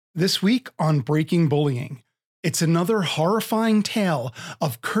This week on Breaking Bullying, it's another horrifying tale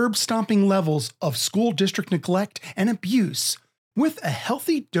of curb-stomping levels of school district neglect and abuse, with a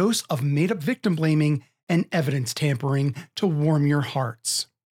healthy dose of made-up victim blaming and evidence tampering to warm your hearts.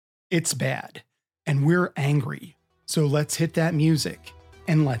 It's bad, and we're angry, so let's hit that music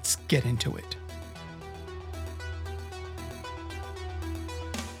and let's get into it.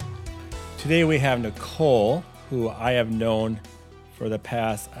 Today we have Nicole, who I have known for the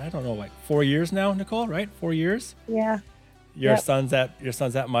past, 4 years now, Nicole, right? 4 years? Yeah. Your son's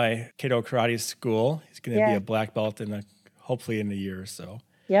at my Cato Karate School. He's going to be a black belt hopefully in a year or so.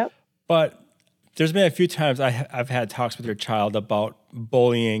 Yep. But there's been a few times I've had talks with your child about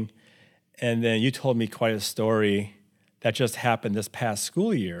bullying, and then you told me quite a story that just happened this past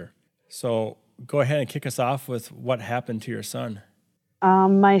school year. So go ahead and kick us off with what happened to your son.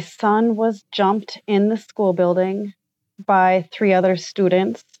 My son was jumped in the school building by 3 other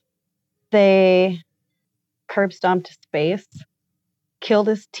students. They curb stomped his face, killed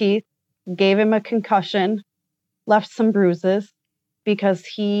his teeth, gave him a concussion, left some bruises because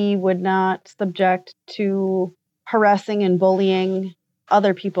he would not subject to harassing and bullying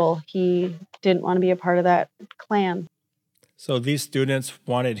other people. He didn't want to be a part of that clan. So these students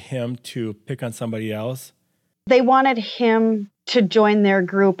wanted him to pick on somebody else? They wanted him to join their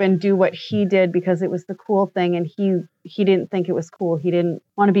group and do what he did because it was the cool thing, and he didn't think it was cool. He didn't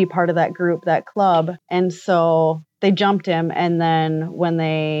want to be part of that group, that club. And so they jumped him, and then when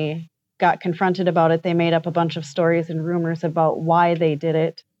they got confronted about it, they made up a bunch of stories and rumors about why they did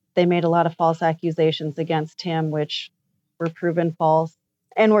it. They made a lot of false accusations against him, which were proven false.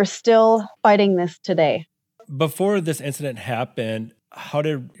 And we're still fighting this today. Before this incident happened, how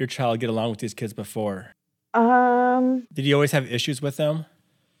did your child get along with these kids before? Did you always have issues with them?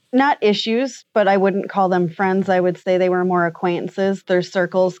 Not issues, but I wouldn't call them friends. I would say they were more acquaintances. Their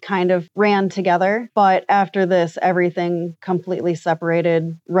circles kind of ran together. But after this, everything completely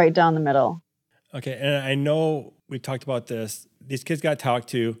separated right down the middle. Okay, and I know we talked about this. These kids got talked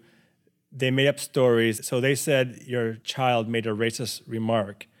to. They made up stories. So they said your child made a racist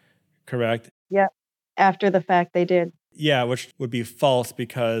remark, correct? Yeah. After the fact, they did. Yeah, which would be false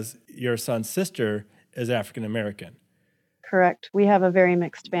because your son's sister is African American. Correct. We have a very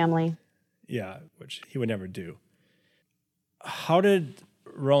mixed family. Yeah, which he would never do. How did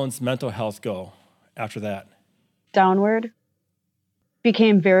Roland's mental health go after that? Downward.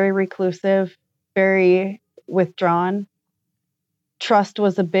 Became very reclusive, very withdrawn. Trust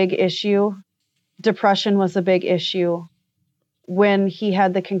was a big issue. Depression was a big issue. When he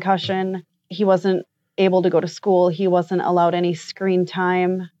had the concussion, he wasn't able to go to school. He wasn't allowed any screen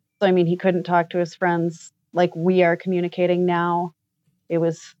time. So, he couldn't talk to his friends like we are communicating now. It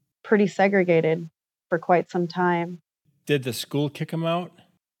was pretty segregated for quite some time. Did the school kick him out?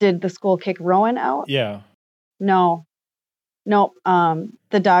 Did the school kick Rowan out? Yeah. No. Nope.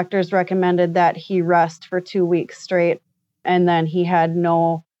 The doctors recommended that he rest for 2 weeks straight. And then he had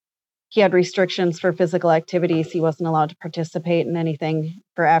restrictions for physical activities. He wasn't allowed to participate in anything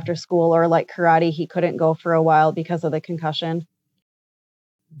for after school, or like karate. He couldn't go for a while because of the concussion.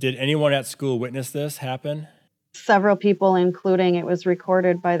 Did anyone at school witness this happen? Several people, including it was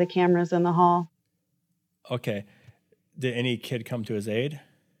recorded by the cameras in the hall. Okay. Did any kid come to his aid?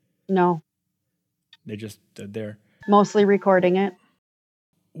 No. They just stood there? Mostly recording it.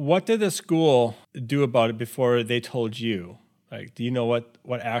 What did the school do about it before they told you? Like, do you know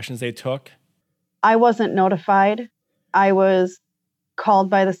what actions they took? I wasn't notified. I was called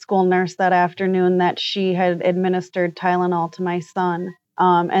by the school nurse that afternoon that she had administered Tylenol to my son.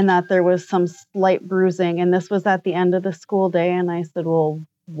 And that there was some slight bruising. And this was at the end of the school day. And I said, well,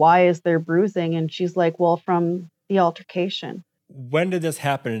 why is there bruising? And she's like, well, from the altercation. When did this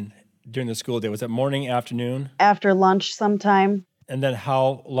happen during the school day? Was it morning, afternoon? After lunch sometime. And then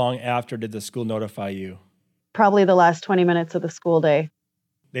how long after did the school notify you? Probably the last 20 minutes of the school day.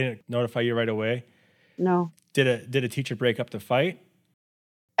 They didn't notify you right away? No. Did a teacher break up the fight?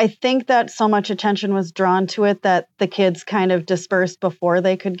 I think that so much attention was drawn to it that the kids kind of dispersed before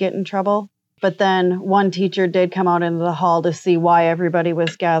they could get in trouble. But then one teacher did come out into the hall to see why everybody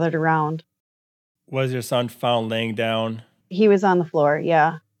was gathered around. Was your son found laying down? He was on the floor,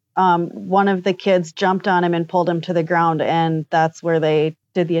 yeah. One of the kids jumped on him and pulled him to the ground, and that's where they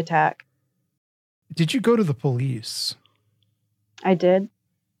did the attack. Did you go to the police? I did.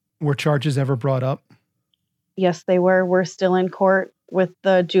 Were charges ever brought up? Yes, they were. We're still in court with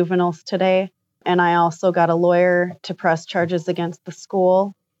the juveniles today. And I also got a lawyer to press charges against the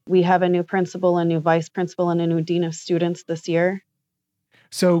school. We have a new principal, a new vice principal, and a new dean of students this year.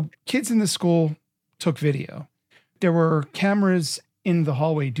 So kids in the school took video. There were cameras in the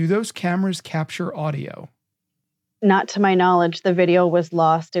hallway, do those cameras capture audio? Not to my knowledge. The video was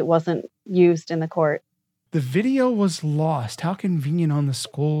lost. It wasn't used in the court. The video was lost. How convenient on the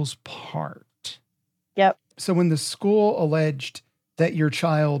school's part. Yep. So when the school alleged that your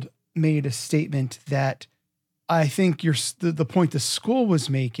child made a statement that I think the point the school was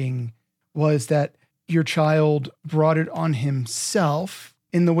making was that your child brought it on himself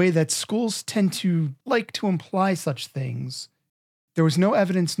in the way that schools tend to like to imply such things. There was no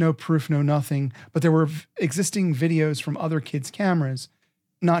evidence, no proof, no nothing, but there were existing videos from other kids' cameras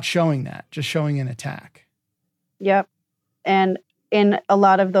not showing that, just showing an attack. Yep. And in a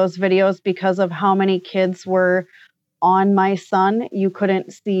lot of those videos, because of how many kids were on my son, you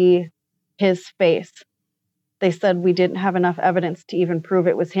couldn't see his face. They said we didn't have enough evidence to even prove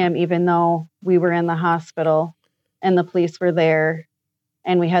it was him, even though we were in the hospital and the police were there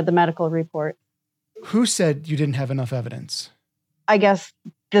and we had the medical report. Who said you didn't have enough evidence? I guess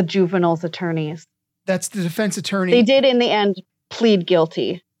the juvenile's attorneys. That's the defense attorney. They did in the end plead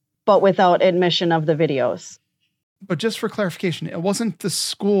guilty, but without admission of the videos. But just for clarification, it wasn't the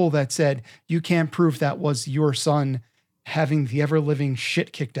school that said you can't prove that was your son having the ever-living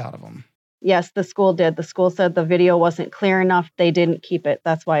shit kicked out of him. Yes, the school did. The school said the video wasn't clear enough. They didn't keep it.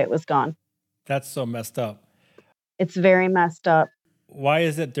 That's why it was gone. That's so messed up. It's very messed up. Why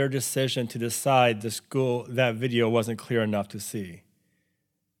is it their decision to decide the school that video wasn't clear enough to see?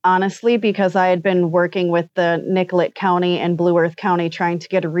 Honestly, because I had been working with the Nicollet County and Blue Earth County trying to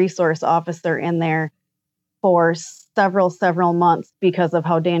get a resource officer in there for several months because of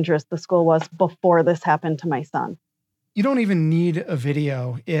how dangerous the school was before this happened to my son. You don't even need a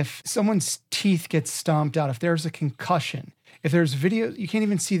video if someone's teeth get stomped out, if there's a concussion, if there's video, you can't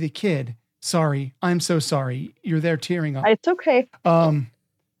even see the kid. Sorry, I'm so sorry. You're there tearing up. It's okay.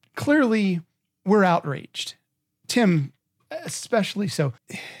 Clearly, we're outraged. Tim, especially so.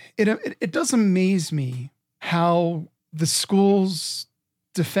 It does amaze me how the school's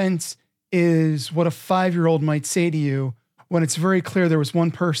defense is what a 5-year-old might say to you when it's very clear there was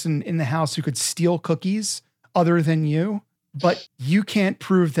one person in the house who could steal cookies other than you, but you can't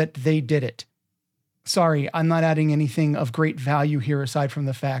prove that they did it. Sorry, I'm not adding anything of great value here aside from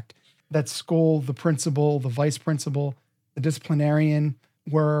the fact that school, the principal, the vice principal, the disciplinarian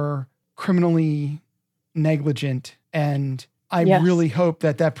were criminally negligent. And I really hope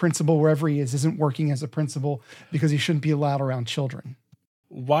that that principal, wherever he is, isn't working as a principal because he shouldn't be allowed around children.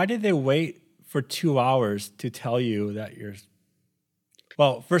 Why did they wait for 2 hours to tell you that you're...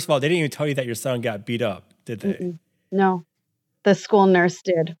 Well, first of all, they didn't even tell you that your son got beat up, did they? Mm-mm. No, the school nurse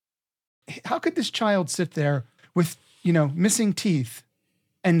did. How could this child sit there with, missing teeth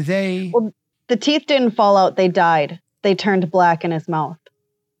and they... Well, the teeth didn't fall out. They died. They turned black in his mouth.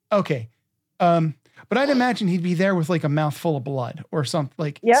 Okay. But I'd imagine he'd be there with like a mouthful of blood or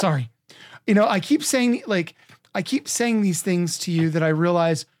something. Sorry. I keep saying these things to you that I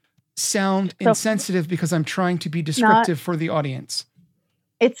realize sound insensitive because I'm trying to be descriptive for the audience.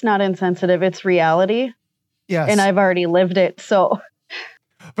 It's not insensitive. It's reality. Yes. And I've already lived it. So,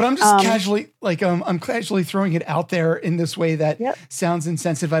 but I'm just I'm casually throwing it out there in this way that sounds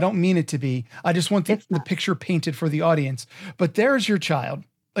insensitive. I don't mean it to be. I just want the picture painted for the audience. But there's your child.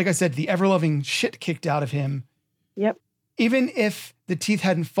 Like I said, the ever-loving shit kicked out of him. Yep. Even if the teeth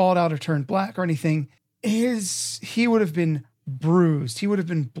hadn't fallen out or turned black or anything, he would have been bruised. He would have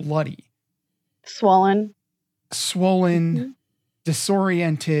been bloody. Swollen,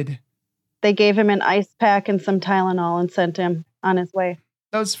 disoriented. They gave him an ice pack and some Tylenol and sent him on his way.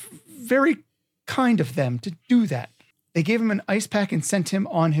 That was very kind of them to do that. They gave him an ice pack and sent him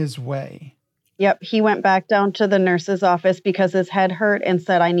on his way. Yep. He went back down to the nurse's office because his head hurt and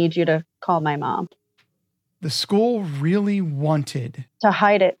said, I need you to call my mom. The school really wanted to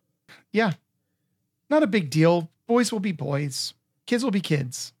hide it. Yeah. Not a big deal. Boys will be boys. Kids will be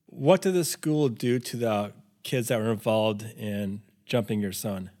kids. What did the school do to the kids that were involved in jumping your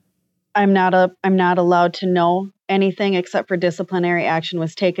son? I'm not allowed to know anything except for disciplinary action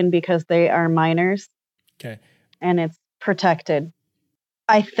was taken because they are minors. Okay. And it's protected.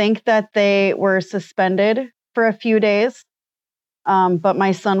 I think that they were suspended for a few days, but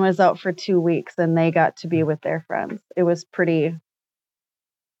my son was out for 2 weeks and they got to be with their friends. It was pretty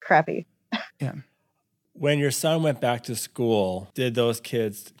crappy. Yeah. When your son went back to school, did those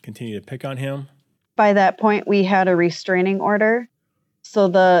kids continue to pick on him? By that point, we had a restraining order. So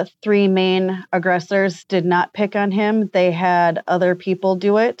the 3 main aggressors did not pick on him. They had other people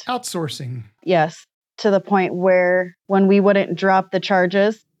do it. Outsourcing. Yes. To the point where when we wouldn't drop the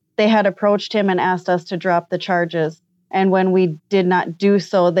charges, they had approached him and asked us to drop the charges. And when we did not do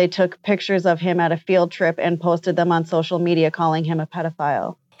so, they took pictures of him at a field trip and posted them on social media, calling him a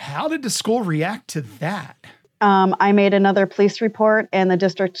pedophile. How did the school react to that? I made another police report, and the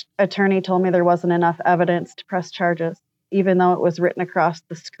district attorney told me there wasn't enough evidence to press charges, even though it was written across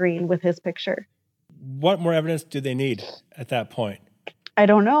the screen with his picture. What more evidence do they need at that point? I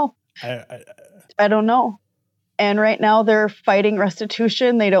don't know. I don't know. And right now they're fighting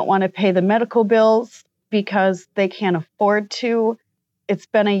restitution. They don't want to pay the medical bills because they can't afford to. It's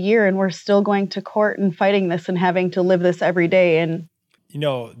been a year and we're still going to court and fighting this and having to live this every day. And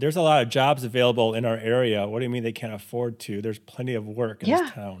there's a lot of jobs available in our area. What do you mean they can't afford to? There's plenty of work in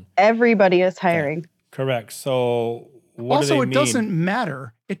this town. Everybody is hiring. Yeah, correct. So what also, do they it mean? doesn't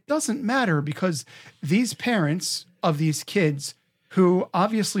matter. It doesn't matter because these parents of these kids who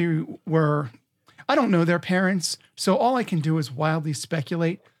obviously were, I don't know their parents, so all I can do is wildly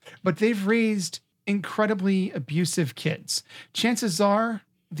speculate, but they've raised incredibly abusive kids. Chances are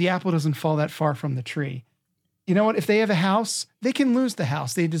the apple doesn't fall that far from the tree. You know what? If they have a house, they can lose the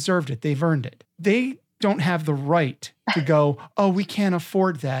house. They deserved it. They've earned it. They don't have the right to go, oh, we can't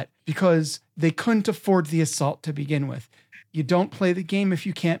afford that because they couldn't afford the assault to begin with. You don't play the game if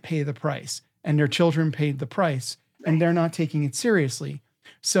you can't pay the price. And their children paid the price and they're not taking it seriously.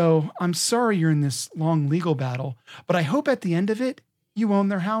 So I'm sorry you're in this long legal battle, but I hope at the end of it, you own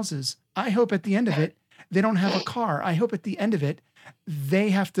their houses. I hope at the end of it, they don't have a car. I hope at the end of it,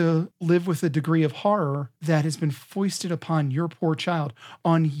 they have to live with a degree of horror that has been foisted upon your poor child,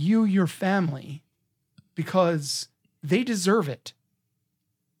 on you, your family, because they deserve it.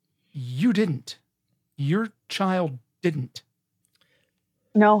 You didn't. Your child didn't.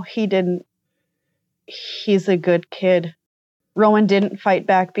 No, he didn't. He's a good kid. Rowan didn't fight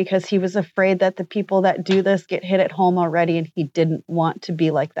back because he was afraid that the people that do this get hit at home already, and he didn't want to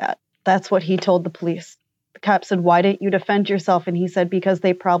be like that. That's what he told the police. The cop said, why didn't you defend yourself? And he said, because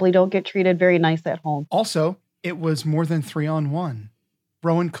they probably don't get treated very nice at home. Also, it was more than 3-on-1.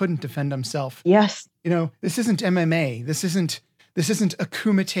 Rowan couldn't defend himself. Yes. This isn't MMA. This isn't a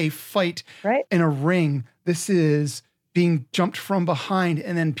kumite fight in a ring. This is being jumped from behind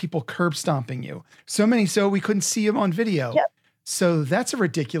and then people curb stomping you. So we couldn't see him on video. Yep. So that's a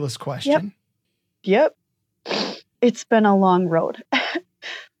ridiculous question. Yep. It's been a long road.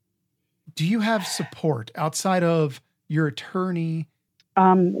 Do you have support outside of your attorney?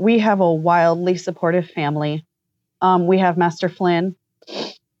 We have a wildly supportive family. We have Master Flynn.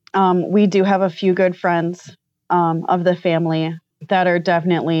 We do have a few good friends of the family that are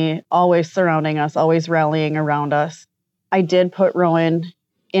definitely always surrounding us, always rallying around us. I did put Rowan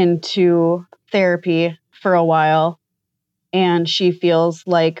into therapy for a while, and she feels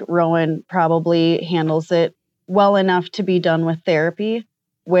like Rowan probably handles it well enough to be done with therapy,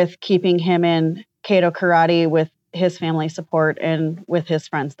 with keeping him in Cato Karate with his family support and with his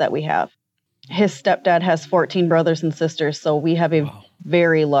friends that we have. His stepdad has 14 brothers and sisters, so we have a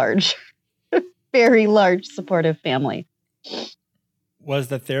very large, very large supportive family. Was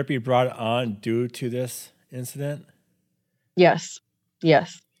the therapy brought on due to this incident? Yes.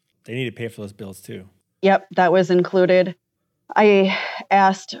 They need to pay for those bills too. Yep, that was included. I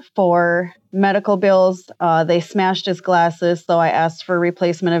asked for medical bills. They smashed his glasses, so I asked for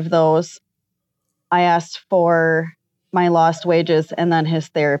replacement of those. I asked for my lost wages and then his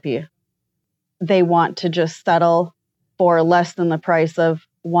therapy. They want to just settle for less than the price of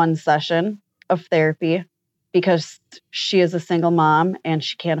one session of therapy because she is a single mom and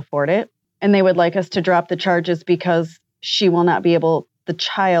she can't afford it. And they would like us to drop the charges because the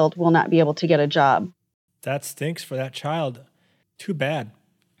child will not be able to get a job. That stinks for that child. Too bad.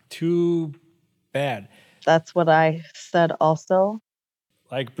 Too bad. That's what I said also.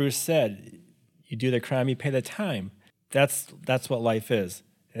 Like Bruce said, you do the crime, you pay the time. That's what life is.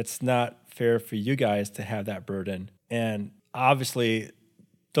 It's not fair for you guys to have that burden. And obviously,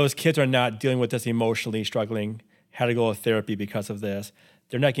 those kids are not dealing with this emotionally struggling, had to go to therapy because of this.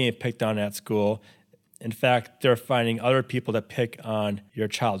 They're not getting picked on at school. In fact, they're finding other people to pick on your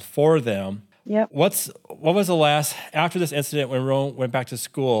child for them. Yep. What was the last, after this incident when Rowan went back to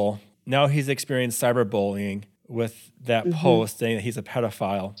school, now he's experienced cyberbullying with that post saying that he's a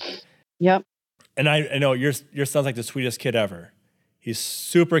pedophile. Yep. And I know your son's like the sweetest kid ever. He's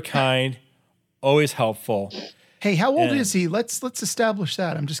super kind, always helpful. Hey, how old is he? Let's establish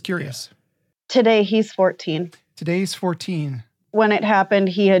that. I'm just curious. Today he's 14. Today's 14. When it happened,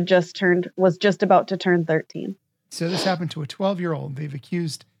 he had was just about to turn 13. So this happened to a 12-year-old. They've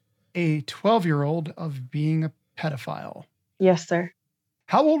accused a 12-year-old of being a pedophile. Yes, sir.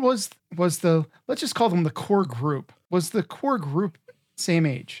 How old was the, let's just call them the core group. Was the core group same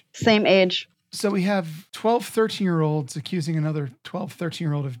age? Same age. So we have 12, 13-year-olds accusing another 12,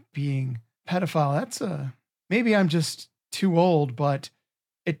 13-year-old of being pedophile. That's maybe I'm just too old, but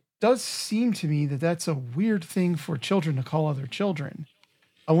it does seem to me that that's a weird thing for children to call other children.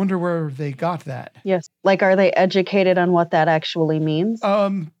 I wonder where they got that. Yes. Like, are they educated on what that actually means?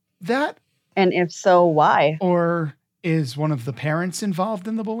 That, And if so, why? or is one of the parents involved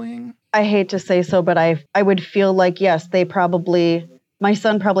in the bullying? I hate to say so, but I would feel like, yes, my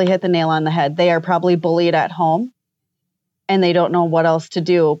son probably hit the nail on the head. They are probably bullied at home and they don't know what else to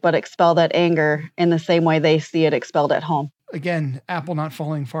do but expel that anger in the same way they see it expelled at home. Again, apple not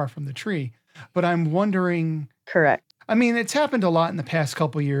falling far from the tree. But I'm wondering. Correct. I mean, it's happened a lot in the past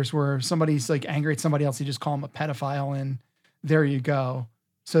couple of years where somebody's like angry at somebody else. You just call them a pedophile and there you go.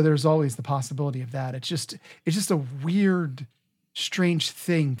 So there's always the possibility of that. It's just a weird, strange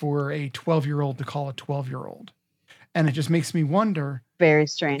thing for a 12-year-old to call a 12-year-old. And it just makes me wonder. Very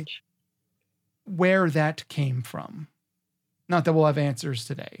strange. Where that came from. Not that we'll have answers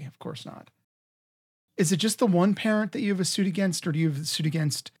today. Of course not. Is it just the one parent that you have a suit against, or do you have a suit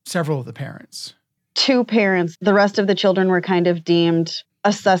against several of the parents? 2 parents. The rest of the children were kind of deemed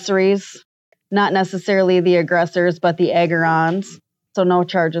accessories, not necessarily the aggressors, but the eggerons. So no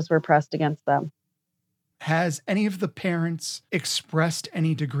charges were pressed against them. Has any of the parents expressed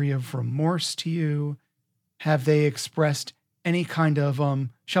any degree of remorse to you? Have they expressed any kind of,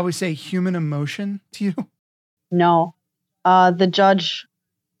 shall we say, human emotion to you? No. The judge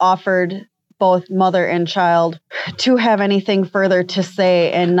offered both mother and child to have anything further to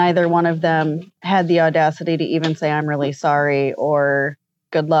say, and neither one of them had the audacity to even say, I'm really sorry, or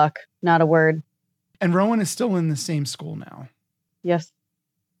good luck. Not a word. And Rowan is still in the same school now. Yes.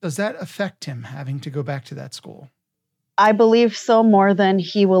 Does that affect him having to go back to that school? I believe so, more than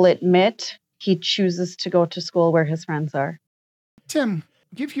he will admit. He chooses to go to school where his friends are. Tim,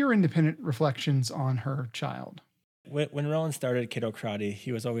 give your independent reflections on her child. When Rowan started Kiddo Karate,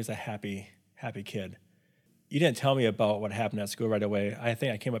 he was always a happy kid. You didn't tell me about what happened at school right away. I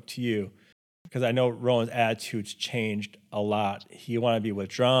think I came up to you because I know Rowan's attitudes changed a lot. He wanted to be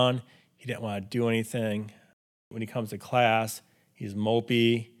withdrawn. He didn't want to do anything. When he comes to class, he's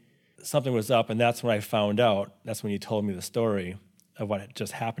mopey. Something was up, and that's when I found out. That's when you told me the story of what had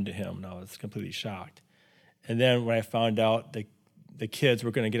just happened to him, and I was completely shocked. And then when I found out the kids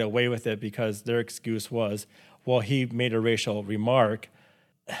were going to get away with it because their excuse was, well, he made a racial remark,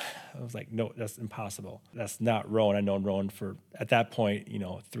 I was like, no, that's impossible. That's not Rowan. I've known Rowan for, at that point,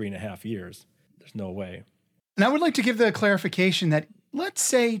 3.5 years. There's no way. And I would like to give the clarification that, let's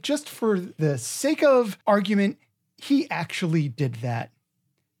say, just for the sake of argument, he actually did that.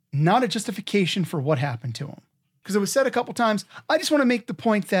 Not a justification for what happened to him. Because it was said a couple times. I just want to make the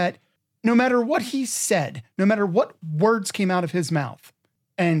point that no matter what he said, no matter what words came out of his mouth,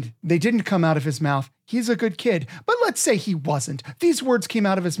 and they didn't come out of his mouth, he's a good kid. But let's say he wasn't. These words came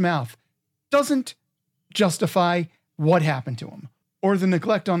out of his mouth. Doesn't justify what happened to him or the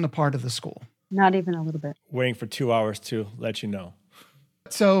neglect on the part of the school. Not even a little bit. Waiting for 2 hours to let you know.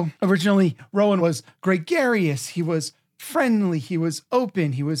 So originally, Rowan was gregarious. He was friendly. He was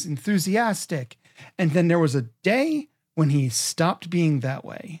open. He was enthusiastic. And then there was a day when he stopped being that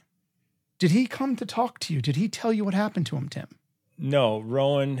way. Did he come to talk to you? Did he tell you what happened to him, Tim? No,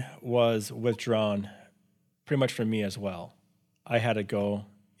 Rowan was withdrawn pretty much from me as well. I had to go,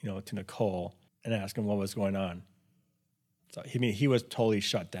 to Nicole and ask him what was going on. So, he was totally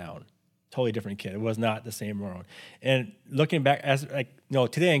shut down, totally different kid. It was not the same Rowan. And looking back,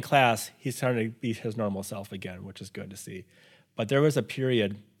 today in class, he's starting to be his normal self again, which is good to see. But there was a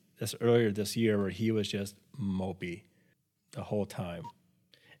period earlier this year where he was just mopey the whole time.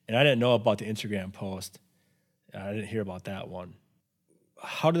 And I didn't know about the Instagram post. I didn't hear about that one.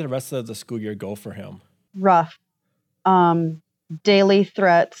 How did the rest of the school year go for him? Rough. Daily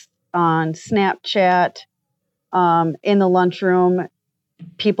threats on Snapchat. In the lunchroom,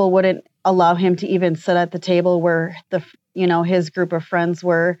 people wouldn't allow him to even sit at the table where his group of friends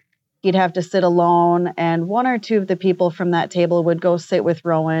were. He'd have to sit alone, and 1 or 2 of the people from that table would go sit with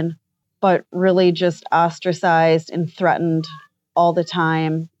Rowan, but really just ostracized and threatened all the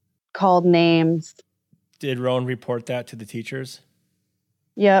time, called names. Did Rowan report that to the teachers?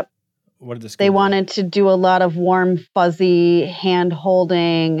 Yep. What did the school They do? wanted to do a lot of warm, fuzzy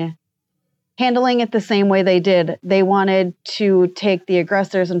hand-holding, handling it the same way they did. They wanted to take the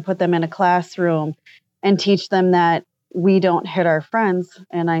aggressors and put them in a classroom and teach them that we don't hit our friends.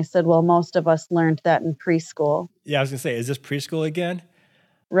 And I said, well, most of us learned that in preschool. Yeah, I was going to say, is this preschool again?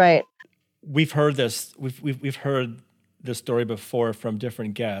 Right. We've heard this. We've heard this story before from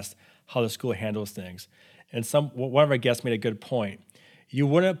different guests, how the school handles things. And one of our guests made a good point. You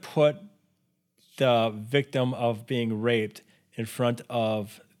wouldn't put the victim of being raped in front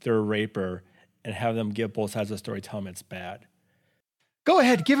of their raper and have them give both sides of the story, tell them it's bad. Go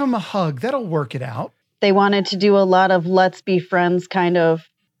ahead, give him a hug. That'll work it out. They wanted to do a lot of let's be friends kind of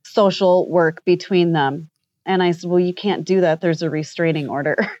social work between them. And I said, well, you can't do that. There's a restraining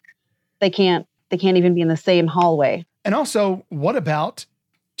order. They can't even be in the same hallway. And also, what about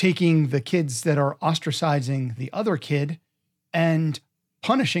taking the kids that are ostracizing the other kid and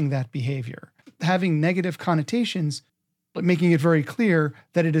punishing that behavior, having negative connotations, but making it very clear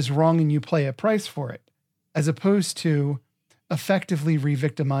that it is wrong and you pay a price for it, as opposed to effectively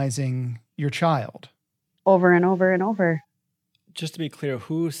re-victimizing your child. Over and over and over. Just to be clear,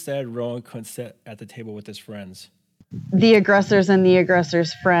 who said Rowan couldn't sit at the table with his friends? The aggressors and the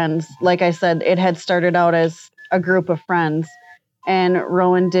aggressors' friends. Like I said, it had started out as a group of friends, and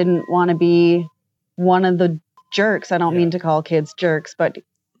Rowan didn't want to be one of the jerks. I don't mean to call kids jerks, but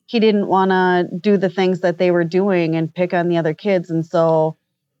he didn't want to do the things that they were doing and pick on the other kids. And so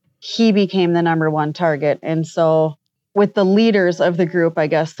he became the number one target. And so with the leaders of the group, I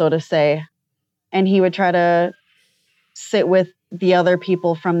guess, so to say, and he would try to sit with the other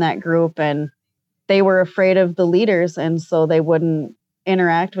people from that group, and they were afraid of the leaders, and so they wouldn't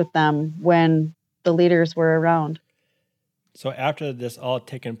interact with them when the leaders were around. So after this all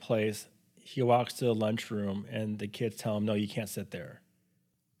taken place, he walks to the lunchroom and the kids tell him, no, you can't sit there.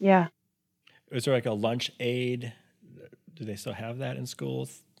 Yeah. Is there like a lunch aid? Do they still have that in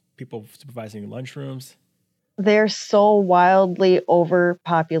schools? People supervising lunchrooms? They're so wildly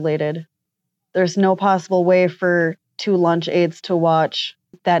overpopulated. There's no possible way for 2 lunch aides to watch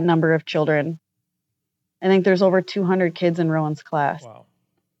that number of children. I think there's over 200 kids in Rowan's class. Wow.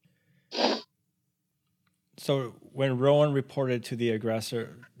 So when Rowan reported to the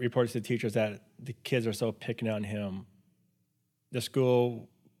teachers that the kids are so picking on him, the school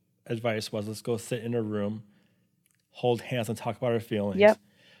advice was, let's go sit in a room, hold hands, and talk about our feelings. Yep.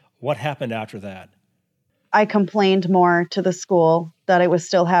 What happened after that? I complained more to the school that it was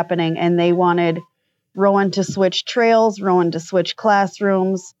still happening, and they wanted Rowan to switch trails, Rowan to switch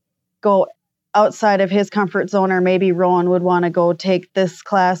classrooms, go outside of his comfort zone, or maybe Rowan would want to go take this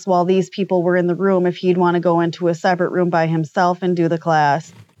class while these people were in the room if he'd want to go into a separate room by himself and do the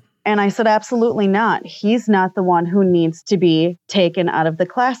class. And I said, absolutely not. He's not the one who needs to be taken out of the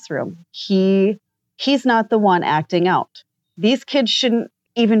classroom. He's not the one acting out. These kids shouldn't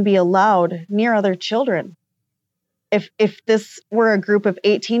even be allowed near other children. If this were a group of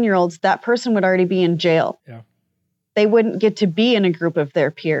 18-year-olds, that person would already be in jail. Yeah. They wouldn't get to be in a group of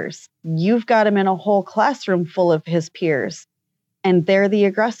their peers. You've got him in a whole classroom full of his peers, and they're the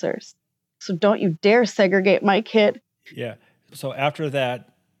aggressors. So don't you dare segregate my kid. Yeah. So after that,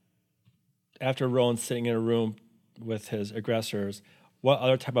 after Rowan's sitting in a room with his aggressors, what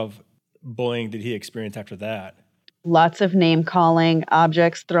other type of bullying did he experience after that? Lots of name calling,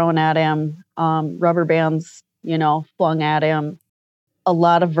 objects thrown at him, rubber bands, flung at him, a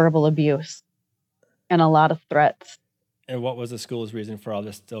lot of verbal abuse, and a lot of threats. And what was the school's reason for all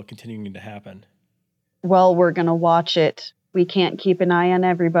this still continuing to happen? Well, we're going to watch it. We can't keep an eye on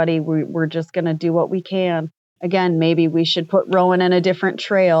everybody. We're just going to do what we can. Again, maybe we should put Rowan in a different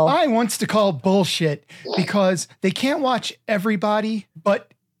trail. I wants to call bullshit because they can't watch everybody,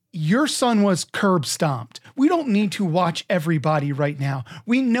 but your son was curb stomped. We don't need to watch everybody right now.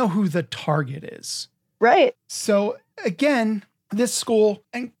 We know who the target is. Right. So again, this school,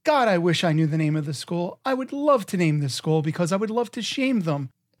 and God, I wish I knew the name of the school. I would love to name this school because I would love to shame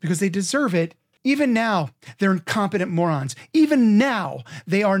them because they deserve it. Even now, they're incompetent morons. Even now,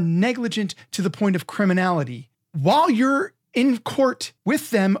 they are negligent to the point of criminality. While you're in court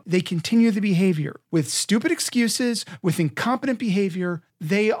with them, they continue the behavior with stupid excuses, with incompetent behavior.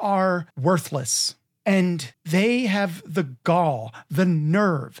 They are worthless. And they have the gall, the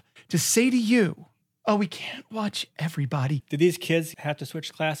nerve to say to you, oh, we can't watch everybody. Did these kids have to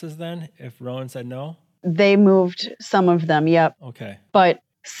switch classes then if Rowan said no? They moved some of them, yep. Okay. But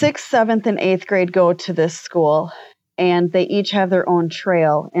 6th, 7th, and 8th grade go to this school, and they each have their own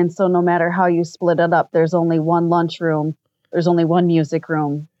trail. And so no matter how you split it up, there's only one lunchroom, there's only one music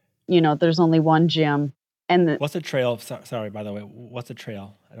room, there's only one gym. And what's a trail? Sorry, by the way, what's a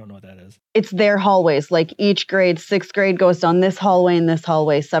trail? I don't know what that is. It's their hallways. Like each grade, 6th grade goes down this hallway and this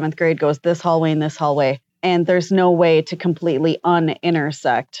hallway. 7th grade goes this hallway and this hallway. And there's no way to completely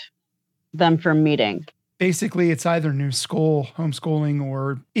unintersect them from meeting. Basically, it's either new school, homeschooling,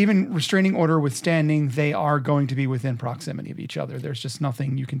 or even restraining order withstanding, they are going to be within proximity of each other. There's just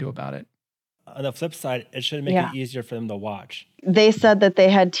nothing you can do about it. On the flip side, it should make it easier for them to watch. They said that they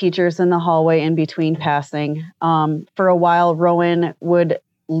had teachers in the hallway in between passing. For a while, Rowan would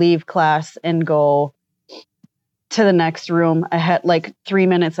leave class and go to the next room ahead, like 3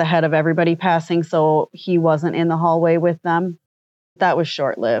 minutes ahead of everybody passing. So he wasn't in the hallway with them. That was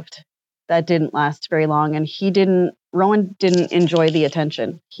short-lived. That didn't last very long. And Rowan didn't enjoy the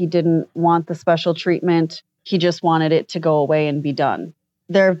attention. He didn't want the special treatment. He just wanted it to go away and be done.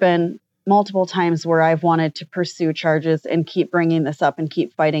 There have been multiple times where I've wanted to pursue charges and keep bringing this up and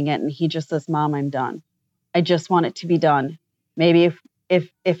keep fighting it. And he just says, Mom, I'm done. I just want it to be done. Maybe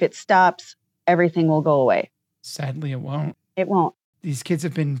if it stops, everything will go away. Sadly, it won't. It won't. These kids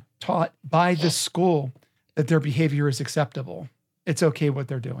have been taught by the school that their behavior is acceptable. It's okay what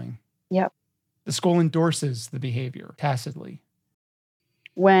they're doing. Yep. The school endorses the behavior tacitly.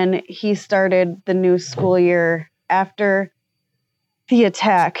 When he started the new school year, after the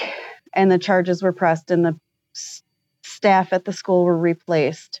attack and the charges were pressed and the staff at the school were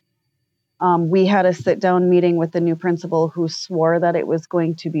replaced, we had a sit-down meeting with the new principal who swore that it was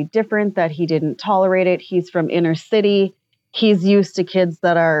going to be different, that he didn't tolerate it. He's from inner city. He's used to kids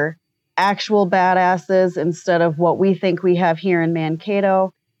that are actual badasses instead of what we think we have here in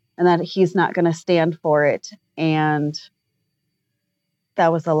Mankato, and that he's not going to stand for it. And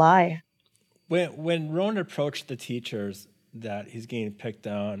that was a lie. When Rowan approached the teachers that he's getting picked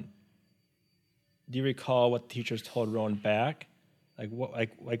on, do you recall what the teachers told Rowan back? What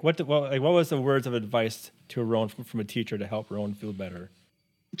was the words of advice to Rowan from a teacher to help Rowan feel better?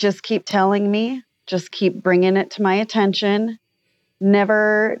 Just keep telling me. Just keep bringing it to my attention.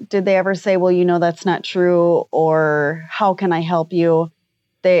 Never did they ever say, well, that's not true, or how can I help you?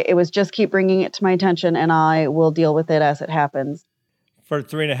 It was just keep bringing it to my attention and I will deal with it as it happens. For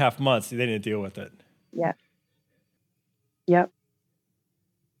 3.5 months, they didn't deal with it. Yeah. Yep.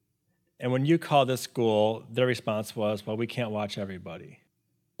 And when you called the school, their response was, well, we can't watch everybody.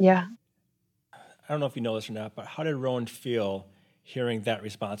 Yeah. I don't know if you know this or not, but how did Rowan feel hearing that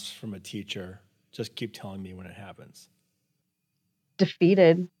response from a teacher? Just keep telling me when it happens.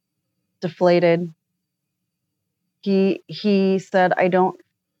 Defeated, deflated. He said, I don't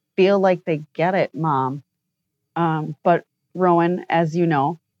feel like they get it, Mom. But Rowan, as you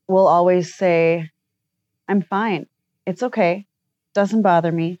know, will always say, I'm fine. It's okay. Doesn't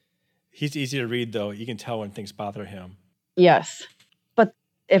bother me. He's easy to read, though. You can tell when things bother him. Yes. But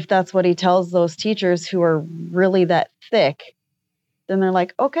if that's what he tells those teachers who are really that thick, then they're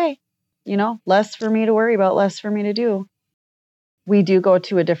like, okay, less for me to worry about, less for me to do. We do go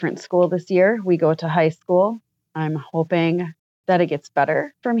to a different school this year. We go to high school. I'm hoping that it gets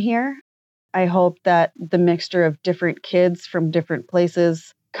better from here. I hope that the mixture of different kids from different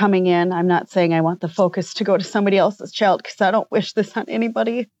places coming in, I'm not saying I want the focus to go to somebody else's child because I don't wish this on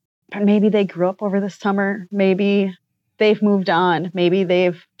anybody. But maybe they grew up over the summer. Maybe they've moved on. Maybe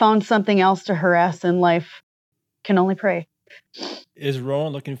they've found something else to harass in life. Can only pray. Is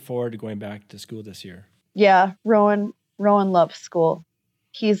Rowan looking forward to going back to school this year? Yeah, Rowan loves school.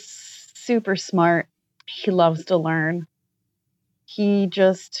 He's super smart. He loves to learn. He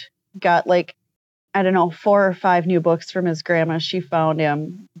just got 4 or 5 new books from his grandma. She found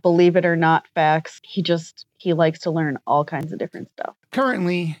him, believe it or not, facts. He likes to learn all kinds of different stuff.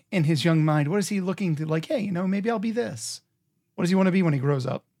 Currently, in his young mind, what is he looking to hey, maybe I'll be this? What does he want to be when he grows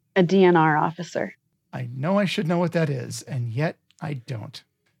up? A DNR officer. I know I should know what that is, and yet I don't.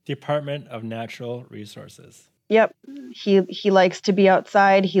 Department of Natural Resources. Yep. He likes to be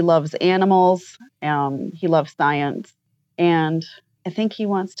outside. He loves animals. He loves science. And I think he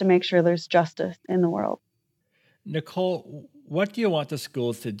wants to make sure there's justice in the world. Nicole, what do you want the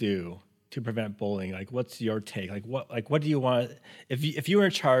schools to do to prevent bullying? What's your take? What do you want? If you were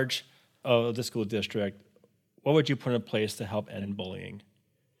in charge of the school district, what would you put in place to help end bullying?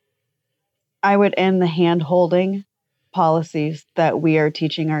 I would end the hand-holding policies that we are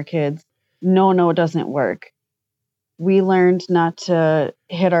teaching our kids. No doesn't work. We learned not to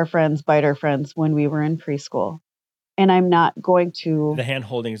hit our friends, bite our friends when we were in preschool. And I'm not going to... The hand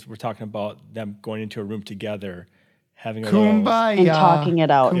holdings, we're talking about them going into a room together, having a kumbaya. And talking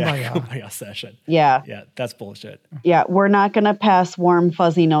it out. Kumbaya session. Yeah. Yeah, that's bullshit. Yeah, we're not going to pass warm,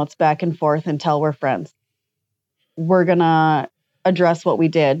 fuzzy notes back and forth until we're friends. We're going to address what we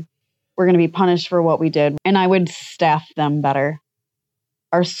did. We're going to be punished for what we did. And I would staff them better.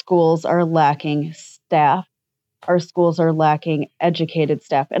 Our schools are lacking staff. Our schools are lacking educated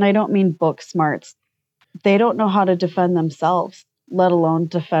staff. And I don't mean book smarts. They don't know how to defend themselves, let alone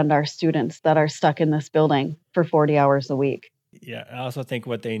defend our students that are stuck in this building for 40 hours a week. Yeah, I also think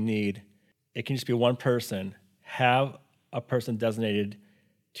what they need, it can just be one person. Have a person designated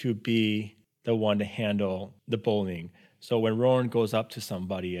to be the one to handle the bullying. So when Rowan goes up to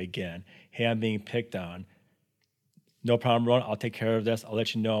somebody again, hey, I'm being picked on, No problem, Rowan. I'll take care of this. I'll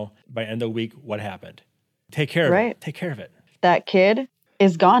let you know by end of the week what happened. Take care of Right. it. Take care of it. That kid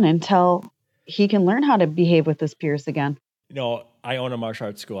is gone until he can learn how to behave with his peers again. I own a martial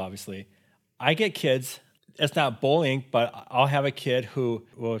arts school, obviously. I get kids, it's not bullying, but I'll have a kid who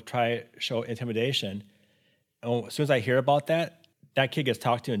will try show intimidation. And as soon as I hear about that, that kid gets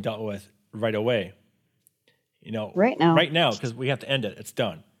talked to and dealt with right away. Right now, because we have to end it. It's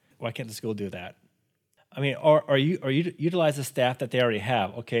done. Why can't the school do that? I mean, or you utilize the staff that they already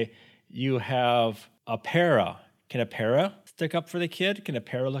have. Okay, you have a para. Can a para stick up for the kid? Can a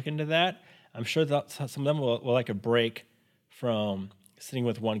para look into that? I'm sure that some of them will like a break from sitting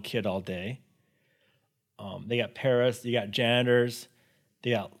with one kid all day. They got paras, you got janitors,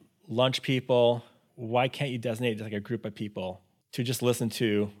 they got lunch people. Why can't you designate like a group of people to just listen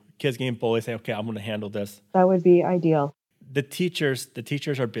to kids getting bullied, say, okay, I'm going to handle this? That would be ideal. The teachers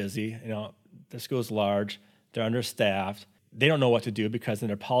are busy. The school's large. They're understaffed. They don't know what to do because in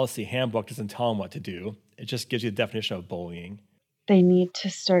their policy handbook doesn't tell them what to do. It just gives you the definition of bullying. They need to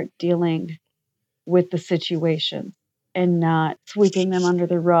start dealing with the situation and not sweeping them under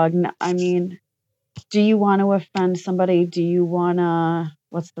the rug. I mean, do you want to offend somebody? Do you want to,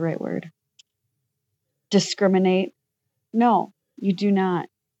 what's the right word? Discriminate? No, you do not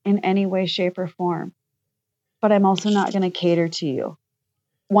in any way, shape, or form. But I'm also not going to cater to you.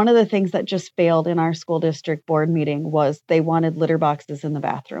 One of the things that just failed in our school district board meeting was they wanted litter boxes in the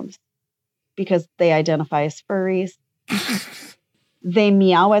bathrooms because they identify as furries. They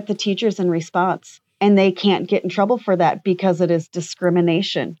meow at the teachers in response, and they can't get in trouble for that because it is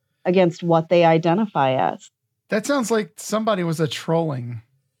discrimination against what they identify as. That sounds like somebody was trolling.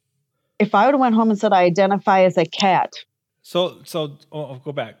 If I would have went home and said I identify as a cat. So I'll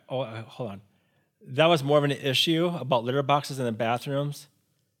go back. Hold on. That was more of an issue about litter boxes in the bathrooms.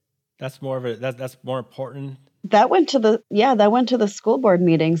 That's more of that's more important. That went to the school board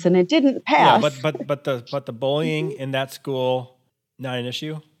meetings and it didn't pass. Yeah, but the bullying in that school, not an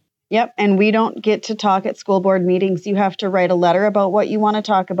issue. Yep, and we don't get to talk at school board meetings. You have to write a letter about what you want to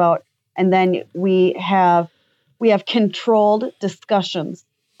talk about, and then we have controlled discussions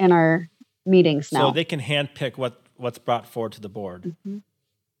in our meetings now. So they can handpick what's brought forward to the board. Mm-hmm.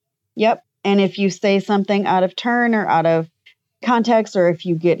 Yep, and if you say something out of turn or out of context, or if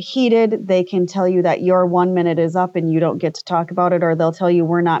you get heated, they can tell you that your 1 minute is up and you don't get to talk about it, or they'll tell you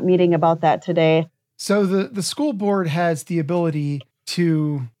we're not meeting about that today. So the school board has the ability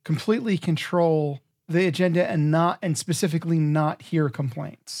to completely control the agenda and specifically not hear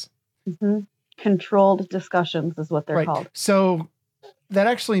complaints. Mm-hmm. Controlled discussions is what they're called. So that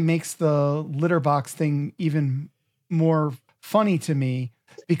actually makes the litter box thing even more funny to me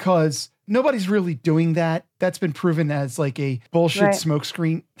because nobody's really doing that. That's been proven as like a bullshit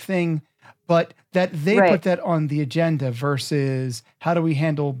smokescreen thing. But that they put that on the agenda versus how do we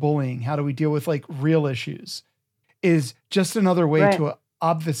handle bullying? How do we deal with like real issues? Is just another way to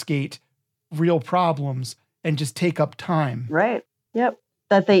obfuscate real problems and just take up time. Right. Yep.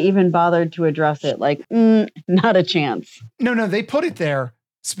 That they even bothered to address it. Like, not a chance. No, they put it there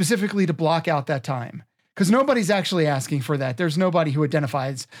specifically to block out that time. Because nobody's actually asking for that. There's nobody who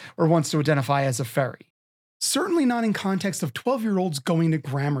identifies or wants to identify as a fairy. Certainly not in context of 12-year-olds going to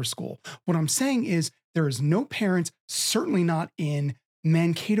grammar school. What I'm saying is there is no parents, certainly not in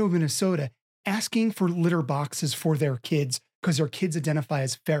Mankato, Minnesota, asking for litter boxes for their kids because their kids identify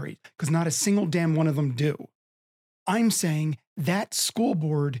as fairies, because not a single damn one of them do. I'm saying that school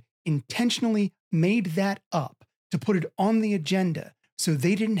board intentionally made that up to put it on the agenda so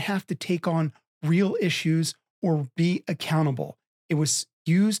they didn't have to take on real issues or be accountable. It was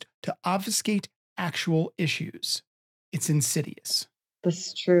used to obfuscate actual issues. It's insidious. This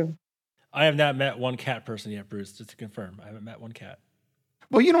is true. I have not met one cat person yet, Bruce, just to confirm. I haven't met one cat.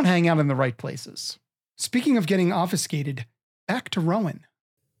 Well, you don't hang out in the right places. Speaking of getting obfuscated, back to Rowan.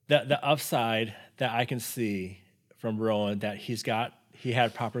 The upside that I can see from Rowan that he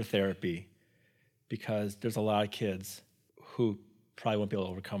had proper therapy, because there's a lot of kids who probably won't be able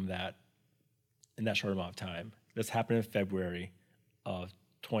to overcome that in that short amount of time. This happened in February of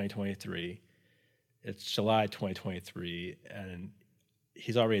 2023. It's July 2023, and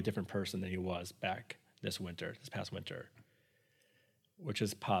he's already a different person than he was back this past winter, which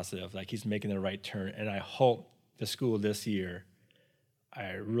is positive. Like, he's making the right turn, and I hope the school this year,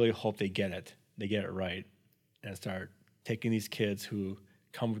 I really hope they get it right, and start taking these kids who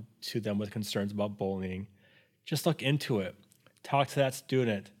come to them with concerns about bullying, just look into it, talk to that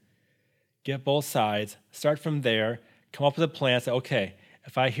student, get both sides, start from there, come up with a plan, say, okay,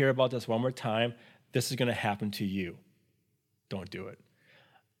 if I hear about this one more time, this is going to happen to you. Don't do it.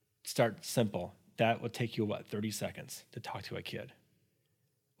 Start simple. that would take you, 30 seconds to talk to a kid.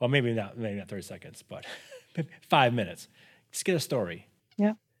 Well, maybe not 30 seconds, but 5 minutes. Just get a story.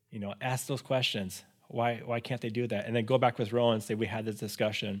 Yeah. Ask those questions. Why can't they do that? And then go back with Rowan and say, we had this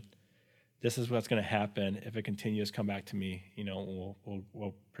discussion. This is what's going to happen. If it continues, come back to me.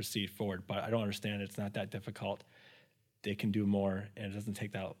 We'll proceed forward. But I don't understand. It's not that difficult. They can do more, and it doesn't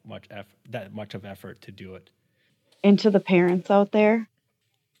take that much of effort to do it. And to the parents out there,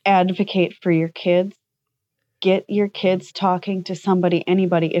 advocate for your kids. Get your kids talking to somebody,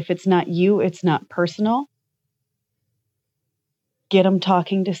 anybody. If it's not you, it's not personal. Get them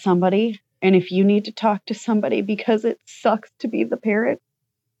talking to somebody. And if you need to talk to somebody because it sucks to be the parent,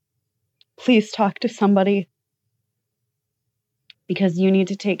 please talk to somebody, because you need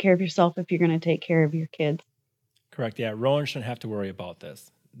to take care of yourself if you're going to take care of your kids. Correct. Yeah. Rowan shouldn't have to worry about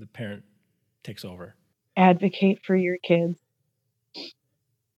this. The parent takes over. Advocate for your kids.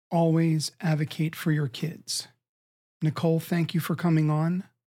 Always advocate for your kids. Nicole, thank you for coming on.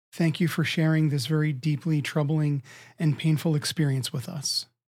 Thank you for sharing this very deeply troubling and painful experience with us.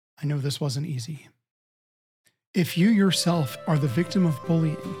 I know this wasn't easy. If you yourself are the victim of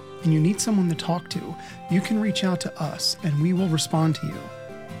bullying and you need someone to talk to, you can reach out to us and we will respond to you.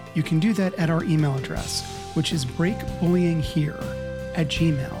 You can do that at our email address, which is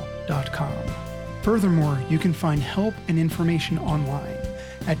breakbullyinghere@gmail.com. Furthermore, you can find help and information online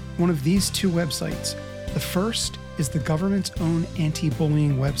at one of these two websites. The first is the government's own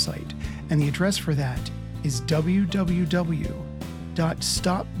anti-bullying website, and the address for that is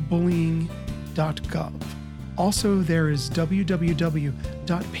www.stopbullying.gov. Also, there is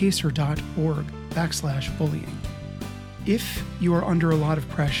www.pacer.org/bullying. If you are under a lot of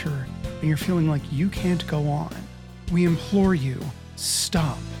pressure and you're feeling like you can't go on, we implore you,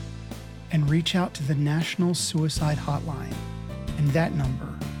 stop and reach out to the National Suicide Hotline, and that number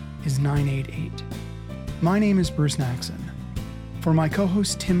is 988. My name is Bruce Naxon. For my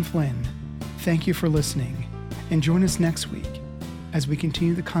co-host Tim Flynn, thank you for listening, and join us next week as we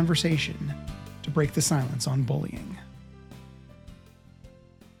continue the conversation to break the silence on bullying.